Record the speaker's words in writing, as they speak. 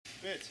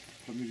Bit.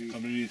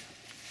 Cilmeri.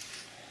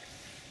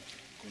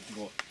 Good to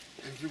go.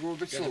 If you go a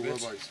bit slower,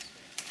 boys.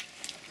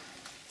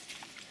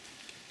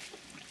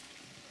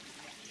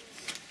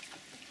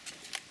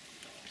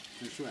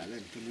 Just well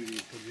then,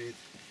 Cilmeri.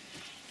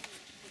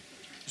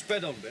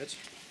 Spread on a bit.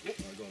 Oh, I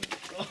got it.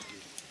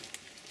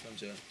 Comes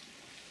here.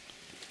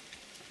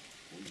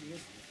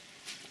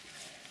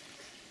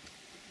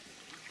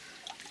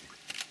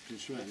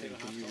 Just well then,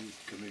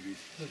 Cilmeri.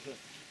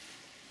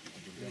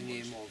 The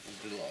name of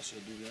the last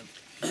will do that.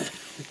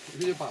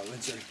 Really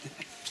balance it.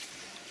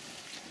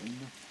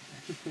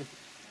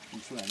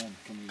 Just well then,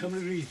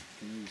 Cilmeri.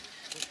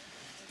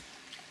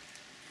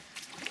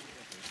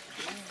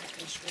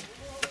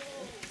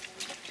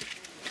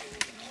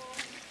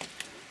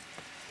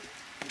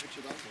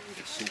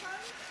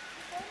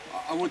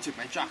 I won't take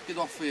my jacket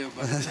off for you,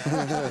 but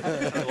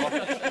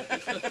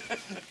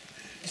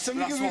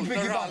Somebody that's give me what a the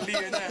big rally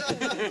in there.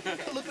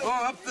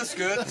 Oh, up the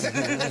skirt.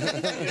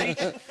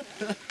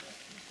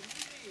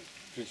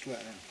 Just well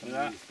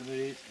then,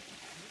 Cilmeri.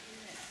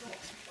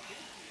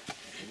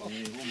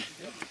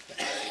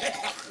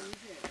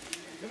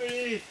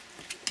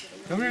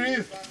 Cilmeri.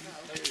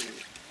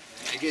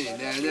 Get in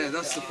there,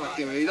 that's the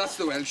fucking way, that's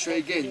the Welsh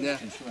way, get in there.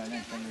 Just well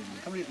then,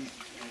 Cilmeri.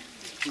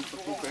 Too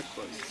fucking quick,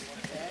 boys.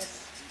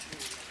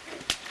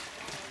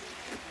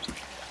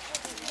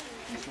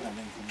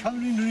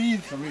 Cilmeri.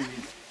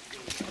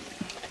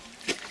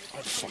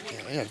 Oh, fucking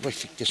hell, jag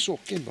fick det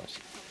socken bara.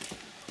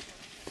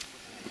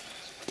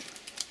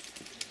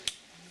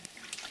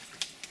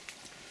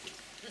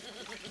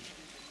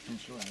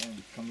 Just well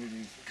then,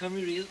 Cilmeri.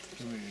 Cilmeri.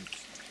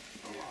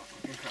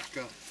 Fucking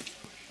cracker.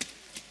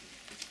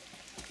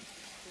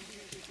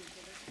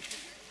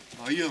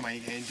 Oh, you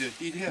might get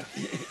dirty here.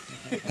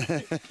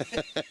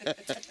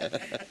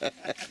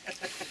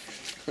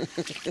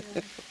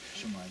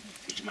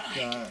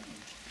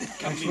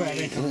 Just well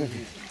then,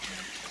 Cilmeri.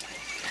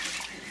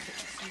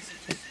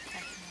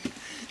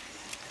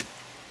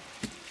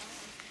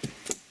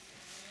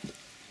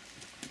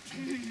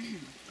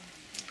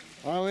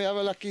 And we have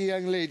a lucky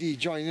young lady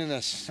joining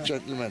us,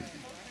 gentlemen.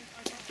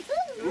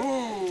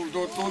 Ooh,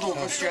 don't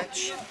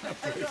overstretch.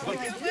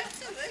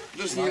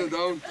 Just kneel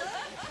down.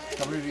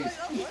 Cilmeri.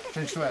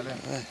 Just well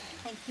then.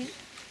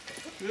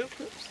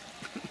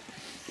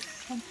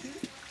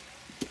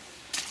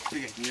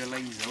 You're getting your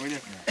lines now, aren't you?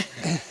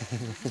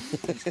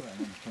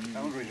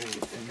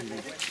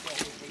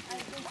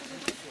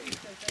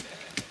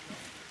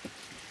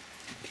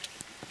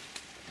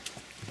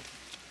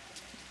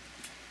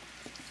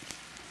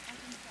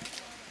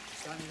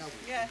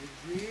 Yeah.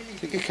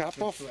 Take your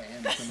cap off.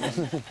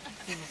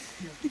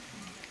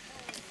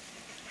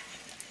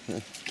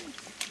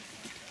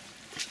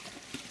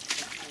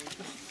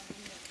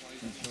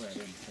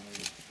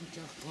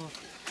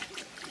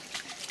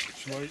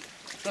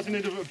 Nothing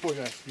to do with boy,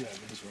 yeah.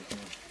 This one, come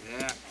on.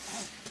 Yeah.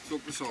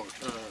 Soak the salt.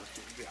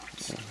 The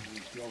axe.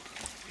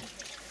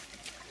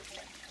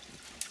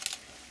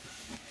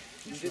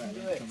 You didn't do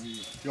it.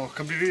 Ja,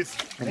 Cilmeri.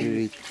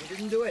 Cilmeri. You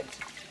didn't do it.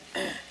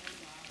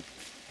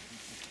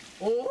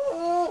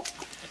 Oh!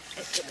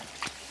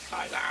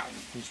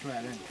 Just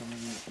well then,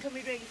 Cilmeri. Can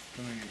we read?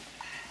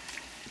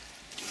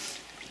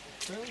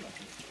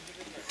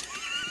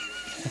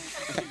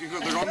 You've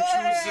got the wrong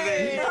shoes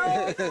today.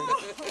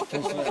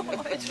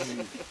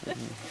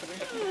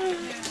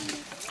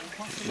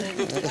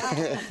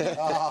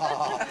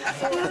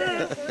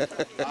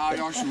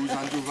 Your shoes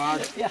aren't too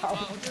bad.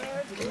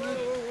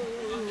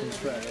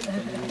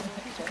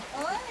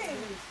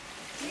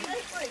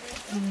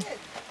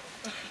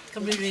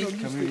 Cilmeri.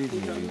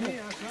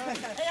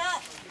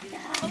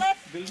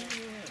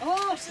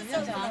 Oh, sit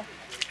down.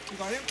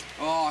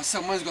 Oh,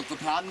 someone's got the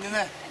plan,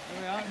 innit?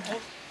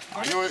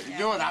 You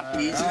know what that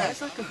means, innit?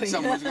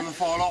 Someone's going to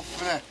fall off,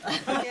 innit?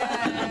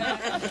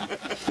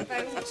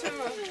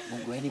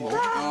 Won't go anymore.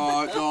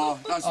 Oh, no,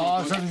 that's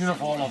not good. Something's gonna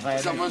fall off there.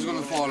 Someone's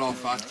going to fall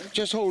off that.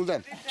 Just hold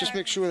them. Just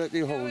make sure that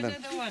you hold them.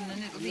 Another one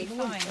and it'll be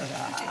fine.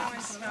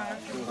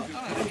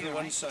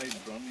 One side,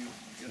 Bron.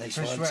 Nice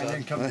Just well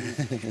then, Cilmeri.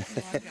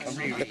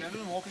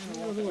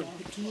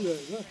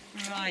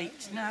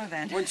 Right, now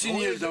then. Once you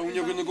kneel down,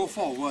 you're going to go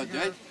forward,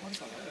 right?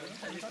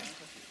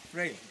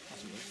 Right.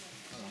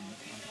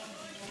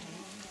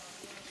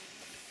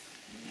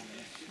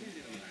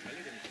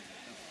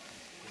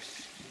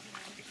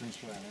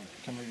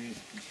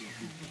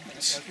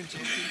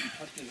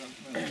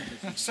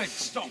 Say,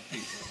 stop,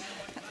 please.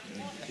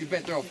 You're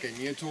better off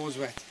getting your toes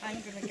wet. I'm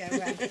going to go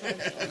wet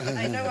first.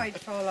 I know I'd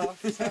fall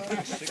off, so.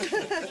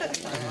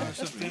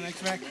 Something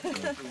next back.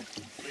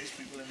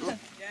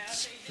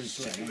 That's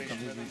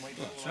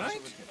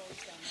right.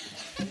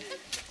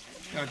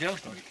 No, Del.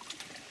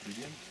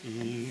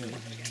 Yeah.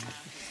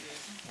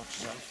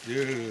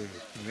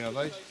 Yeah,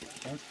 right.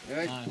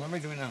 Right? What am I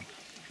doing now?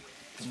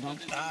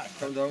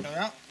 Come down.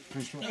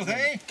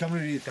 Okay.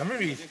 Cilmeri.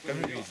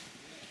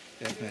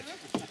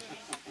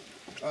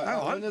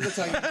 One at a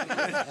time.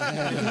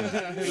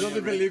 Not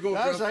the belly go.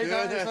 That's right,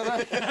 Yeah,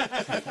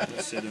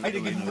 that's right. I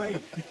didn't give away.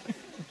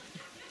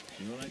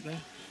 You all right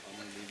there?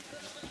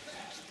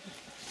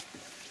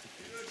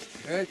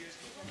 Right?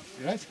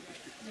 You right?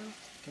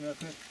 Come here,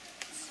 quick.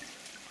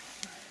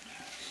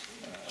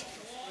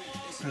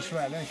 Chris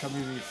Riley, come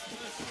here.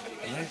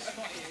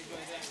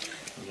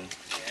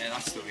 Yeah,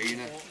 that's the way,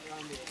 innit?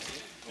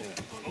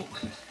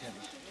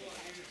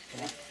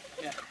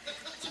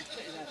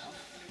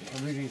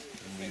 Come here.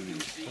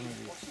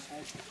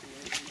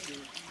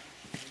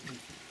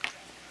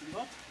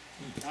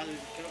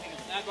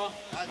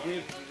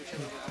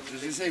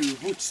 As I say,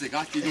 with boots they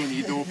got, you don't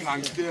need no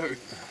plank there.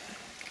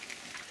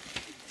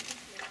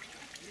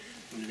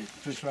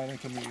 Chris Riley,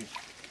 come here.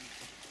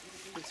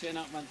 Good turn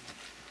out, man.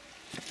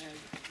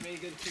 Very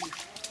good too.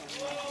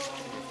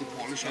 The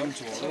polish on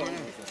tomorrow,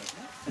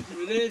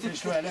 innit?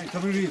 Chris Riley,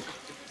 come here.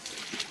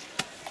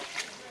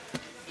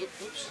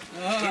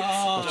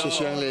 What's this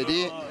young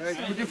lady? Right,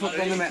 put your foot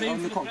on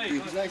the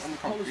concrete. On the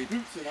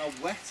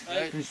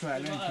concrete. Chris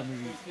Riley, come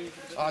here.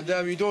 And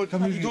you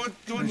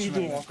don't need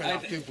to walk on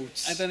after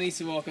boots. I don't need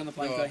to walk on the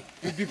plank, right?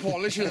 You'd be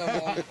polishing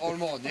them all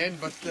morning,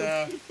 but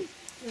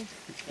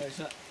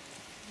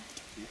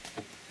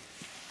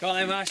Go on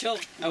then, Marshall.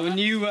 Our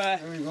new There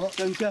we go.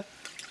 dunker.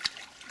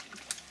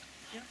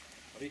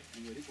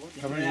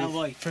 Come Yeah, here.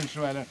 boy. Chris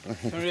Riley. Come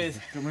here.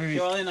 Come here.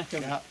 Go on in, I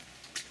come. Yeah.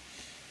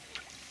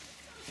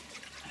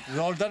 Is it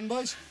all done,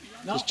 boys?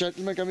 This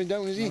gentleman coming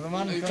down, is he? Another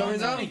man? are you coming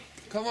down?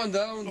 Come on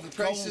down, the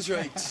price is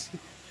right.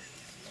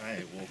 I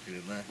ain't walking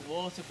in there.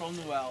 Water from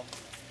the well.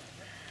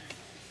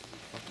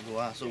 Go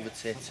ass over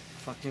tit.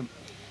 Fuck him.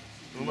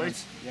 All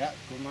right. Yeah,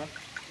 good man.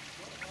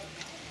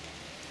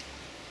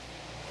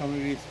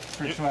 Come here,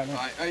 Chris Riley.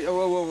 Right,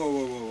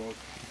 whoa.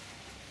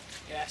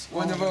 Yes.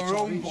 One of our sorry,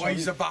 own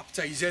boys sorry. are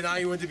baptising,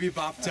 I want to be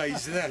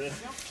baptised, innit?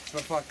 For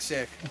fuck's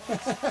sake.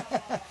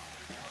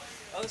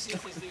 Let's see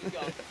if this thing's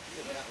gone.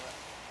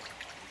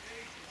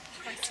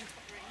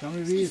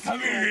 Come here,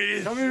 Come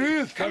here,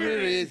 Reed. Come here,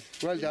 Reed.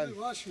 Well done.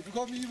 Oh,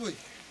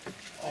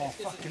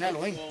 fucking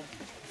hell, eh?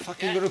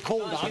 Fucking got a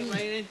cold It's on.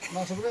 raining.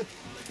 Not over it.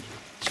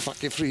 It's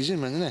fucking freezing,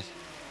 man, isn't it?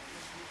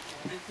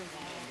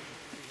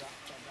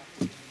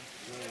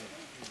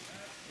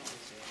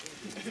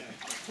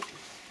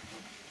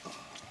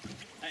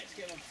 Let's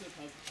get up to the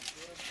pub.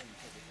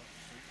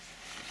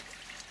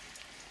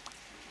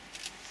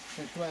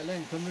 Chris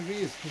Riley, come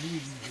here,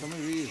 come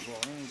here.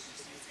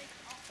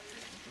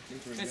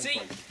 Let's see.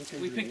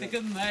 We picked a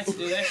good mess to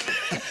do this.